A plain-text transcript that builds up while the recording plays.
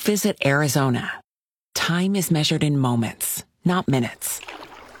Visit Arizona. Time is measured in moments, not minutes.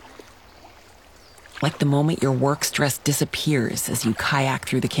 Like the moment your work stress disappears as you kayak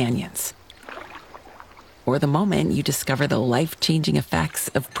through the canyons. Or the moment you discover the life-changing effects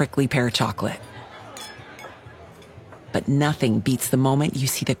of prickly pear chocolate. But nothing beats the moment you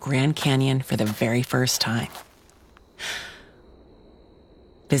see the Grand Canyon for the very first time.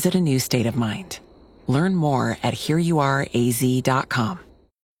 Visit a new state of mind. Learn more at hereyouareaz.com.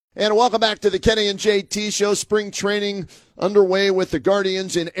 And welcome back to the Kenny and JT Show. Spring training underway with the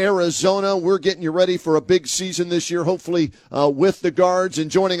Guardians in Arizona. We're getting you ready for a big season this year, hopefully with the Guards.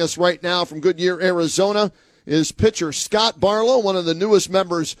 And joining us right now from Goodyear, Arizona, is pitcher Scott Barlow, one of the newest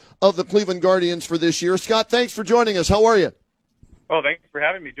members of the Cleveland Guardians for this year. Scott, thanks for joining us. How are you? Oh, thanks for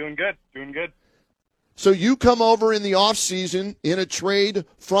having me. Doing good. So you come over in the offseason in a trade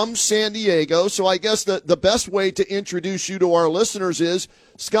from San Diego. So I guess the best way to introduce you to our listeners is,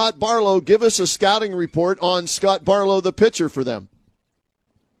 Scott Barlow, give us a scouting report on Scott Barlow, the pitcher for them.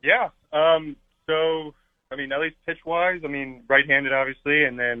 Yeah. At least pitch-wise, right-handed, obviously,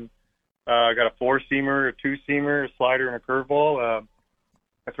 and then I got a four-seamer, a two-seamer, a slider, and a curveball.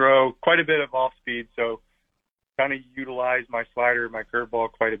 I throw quite a bit of off-speed, so kind of utilize my slider, my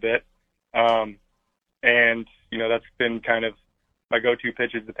curveball quite a bit. That's been kind of my go-to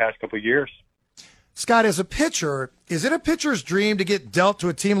pitches the past couple of years. Scott, as a pitcher, is it a pitcher's dream to get dealt to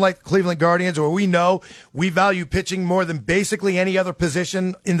a team like the Cleveland Guardians, where we know we value pitching more than basically any other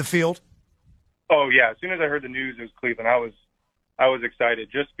position in the field? Oh, yeah. As soon as I heard the news it was Cleveland, I was excited,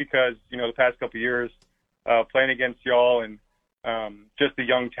 just because, the past couple of years playing against y'all and just the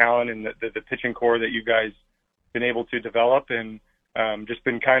young talent and the pitching core that you guys been able to develop, and just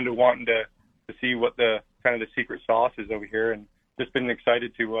been kind of wanting to see what the kind of the secret sauce is over here, and just been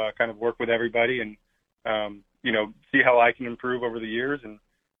excited to kind of work with everybody and, see how I can improve over the years. And,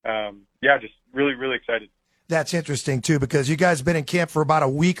 just really, really excited. That's interesting, too, because you guys have been in camp for about a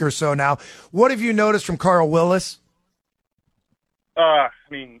week or so now. What have you noticed from Carl Willis?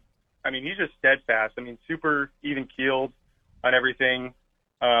 He's just steadfast. Super even-keeled on everything.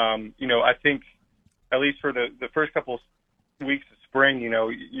 I think at least for the first couple of weeks of spring,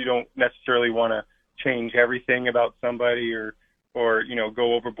 you don't necessarily want to change everything about somebody or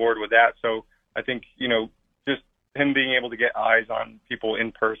go overboard with that. So I think, just him being able to get eyes on people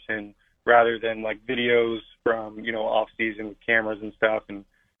in person rather than like videos from, off season with cameras and stuff, and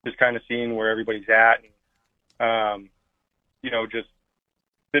just kind of seeing where everybody's at. And,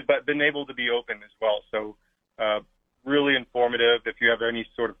 but been able to be open as well. So really informative. If you have any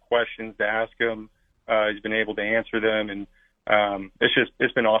sort of questions to ask him, he's been able to answer them. And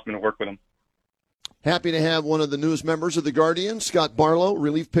it's been awesome to work with him. Happy to have one of the newest members of the Guardians, Scott Barlow,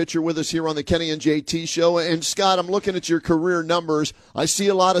 relief pitcher, with us here on the Kenny and JT Show. And Scott, I'm looking at your career numbers. I see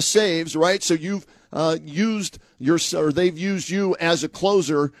a lot of saves, right? So you've they've used you as a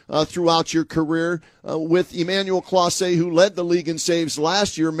closer throughout your career. With Emmanuel Clase, who led the league in saves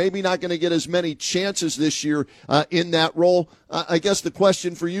last year, maybe not going to get as many chances this year in that role. I guess the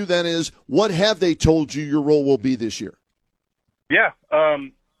question for you then is, what have they told you your role will be this year? Yeah.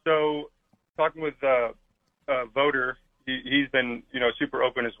 So talking with Voter, he's been, super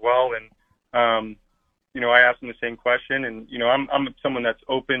open as well. And, I asked him the same question, and, I'm someone that's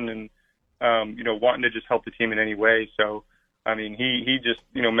open and, wanting to just help the team in any way. So, he just,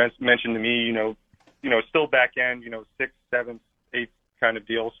 mentioned to me, still back end, 6th, 7th, 8th kind of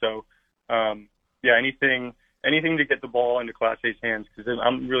deal. So, anything to get the ball into Class A's hands, because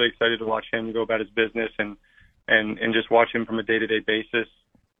I'm really excited to watch him go about his business and just watch him from a day-to-day basis.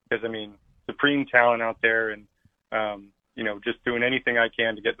 Because, supreme talent out there, and, just doing anything I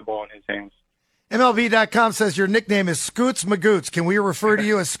can to get the ball in his hands. MLB.com says your nickname is Scoots Magoots. Can we refer to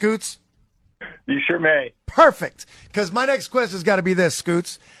you as Scoots? You sure may. Perfect. Because my next question has got to be this,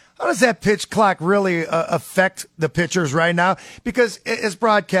 Scoots. How does that pitch clock really affect the pitchers right now? Because as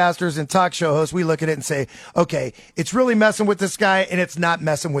broadcasters and talk show hosts, we look at it and say, okay, it's really messing with this guy and it's not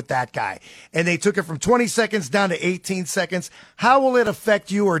messing with that guy. And they took it from 20 seconds down to 18 seconds. How will it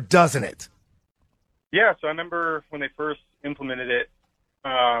affect you, or doesn't it? Yeah, so I remember when they first implemented it,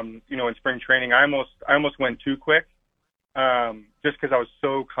 in spring training, I almost went too quick, just because I was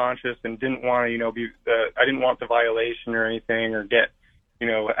so conscious and didn't want to, I didn't want the violation or anything, or get,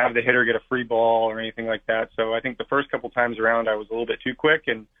 have the hitter get a free ball or anything like that. So I think the first couple times around I was a little bit too quick,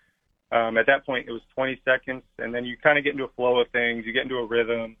 and at that point it was 20 seconds, and then you kind of get into a flow of things, you get into a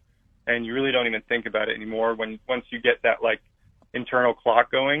rhythm, and you really don't even think about it anymore once you get that like internal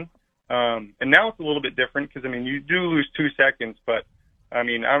clock going. And now it's a little bit different because, you do lose 2 seconds, but, I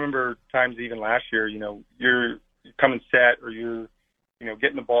remember times even last year, you're coming set, or you're,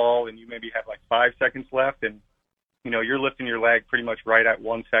 getting the ball and you maybe have like 5 seconds left and, you're lifting your leg pretty much right at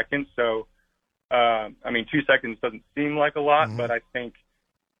 1 second. So, 2 seconds doesn't seem like a lot, but I think,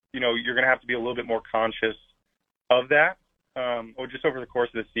 you're going to have to be a little bit more conscious of that, or just over the course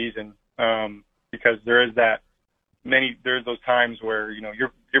of the season, because there's those times where,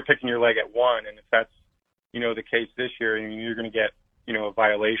 you're picking your leg at 1. And if that's, the case this year, you're going to get, a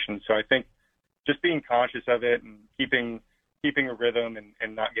violation. So I think just being conscious of it and keeping a rhythm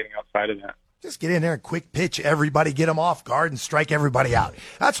and not getting outside of that. Just get in there and quick pitch everybody, get them off guard, and strike everybody out.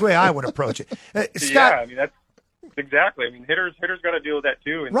 That's the way I would approach it. Scott, that's exactly. Hitters got to deal with that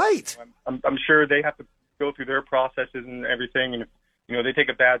too. And, right. I'm sure they have to go through their processes and everything. And if they take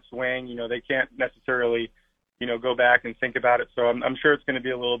a bad swing, they can't necessarily go back and think about it. So I'm sure it's going to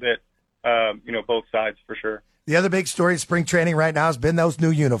be a little bit both sides for sure. The other big story of spring training right now has been those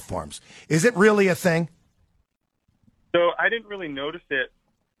new uniforms. Is it really a thing? So I didn't really notice it,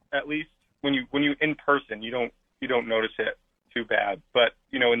 at least when you in person, you don't notice it too bad. But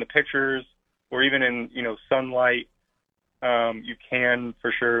in the pictures or even in sunlight, you can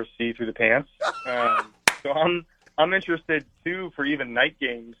for sure see through the pants. So I'm interested too for even night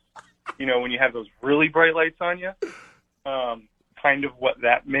games. When you have those really bright lights on you, kind of what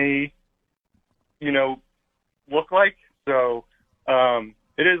that may look like. So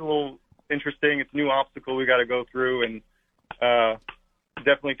it is a little interesting. It's a new obstacle we got to go through, and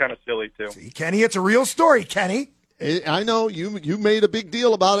definitely kind of silly too. See, Kenny, it's a real story, Kenny. I know you made a big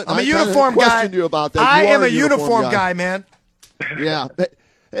deal about it. I'm a uniform guy. Questioned you about that. I am a uniform guy, man. Yeah.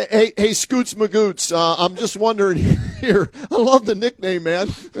 Hey, Scoots Magoots, I'm just wondering here. I love the nickname,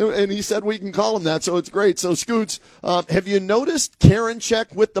 man. And he said we can call him that, so it's great. So, Scoots, have you noticed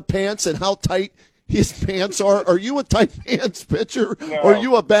Karinchak with the pants and how tight his pants are? Are you a tight pants pitcher, or are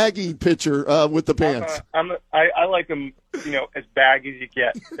you a baggy pitcher with the pants? I like them, as baggy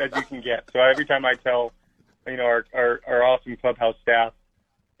as you can get. So every time I tell, our awesome clubhouse staff,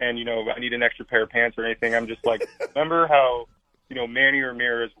 and I need an extra pair of pants or anything, I'm just like, remember how Manny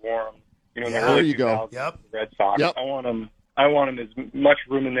Ramirez wore them, in the early 2000s, Yep. Red Sox. Yep. I want them as much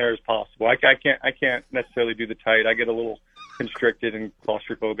room in there as possible. I can't necessarily do the tight. I get a little constricted and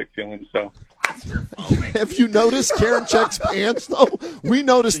claustrophobic feeling. So, have you noticed Karinchak's pants though? We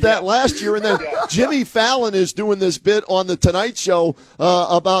noticed that last year, and then Jimmy Fallon is doing this bit on the Tonight Show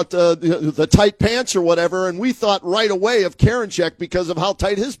about the tight pants or whatever, and we thought right away of Karinchak because of how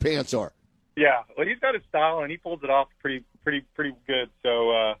tight his pants are. Yeah, well, he's got his style and he pulls it off pretty good.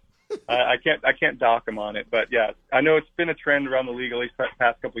 So I can't dock him on it, but yeah, I know it's been a trend around the league at least the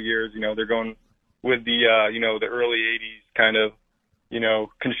past couple of years. They're going with the the early '80s kind of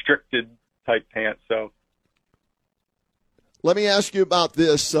constricted type pants. So let me ask you about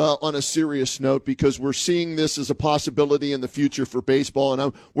this on a serious note, because we're seeing this as a possibility in the future for baseball,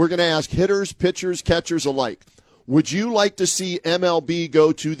 and we're going to ask hitters, pitchers, catchers alike. Would you like to see MLB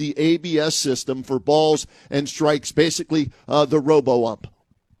go to the ABS system for balls and strikes, basically the robo-ump?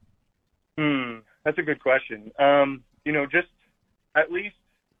 That's a good question. Just at least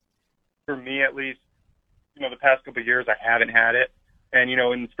for me, the past couple of years I haven't had it. And,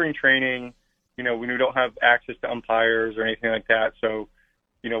 in spring training, when we don't have access to umpires or anything like that. So,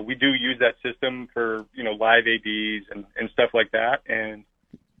 we do use that system for, live ABs and stuff like that. And,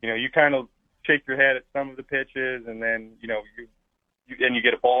 you kind of shake your head at some of the pitches, and then, you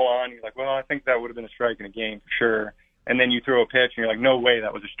get a ball on, you're like, well, I think that would have been a strike in a game for sure. And then you throw a pitch and you're like, no way,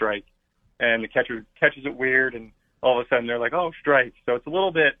 that was a strike. And the catcher catches it weird, and all of a sudden they're like, oh, strike. So it's a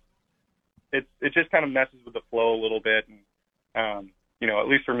little bit, it just kind of messes with the flow a little bit. And, at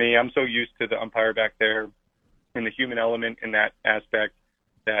least for me, I'm so used to the umpire back there and the human element in that aspect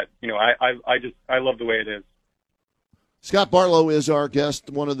that, I love the way it is. Scott Barlow is our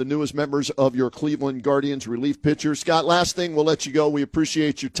guest, one of the newest members of your Cleveland Guardians relief pitchers. Scott, last thing, we'll let you go. We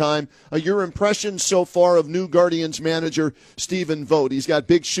appreciate your time. Your impression so far of new Guardians manager Stephen Vogt. He's got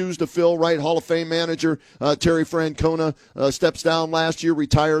big shoes to fill, right? Hall of Fame manager Terry Francona steps down last year,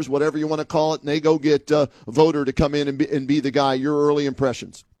 retires, whatever you want to call it, and they go get Voter to come in and be the guy. Your early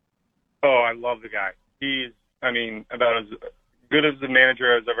impressions? Oh, I love the guy. He's, about as good as the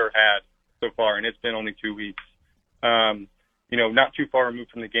manager I've ever had so far, and it's been only 2 weeks. Not too far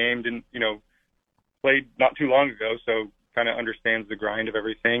removed from the game, didn't, played not too long ago, so kind of understands the grind of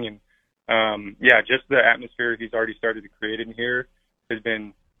everything. And, just the atmosphere he's already started to create in here has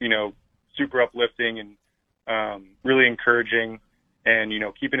been, super uplifting and, really encouraging and,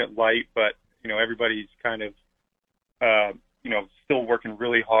 keeping it light, but, everybody's kind of, still working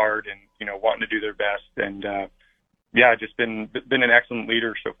really hard and, wanting to do their best. And, just been an excellent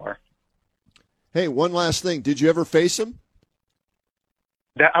leader so far. Hey, one last thing. Did you ever face him?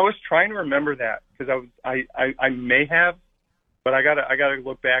 That I was trying to remember that because I may have, but I gotta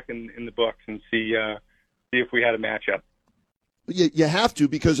look back in the books and see if we had a matchup. You have to,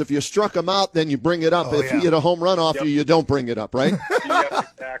 because if you struck him out, then you bring it up. Oh, if yeah. he hit a home run off you don't bring it up, right? Yeah,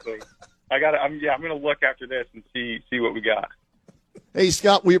 exactly. I'm gonna look after this and see what we got. Hey,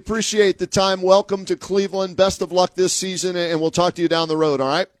 Scott, we appreciate the time. Welcome to Cleveland. Best of luck this season, and we'll talk to you down the road, all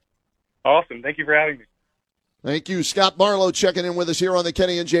right? Awesome. Thank you for having me. Thank you. Scott Barlow checking in with us here on the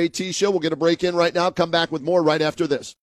Kenny and JT Show. We'll get a break in right now. Come back with more right after this.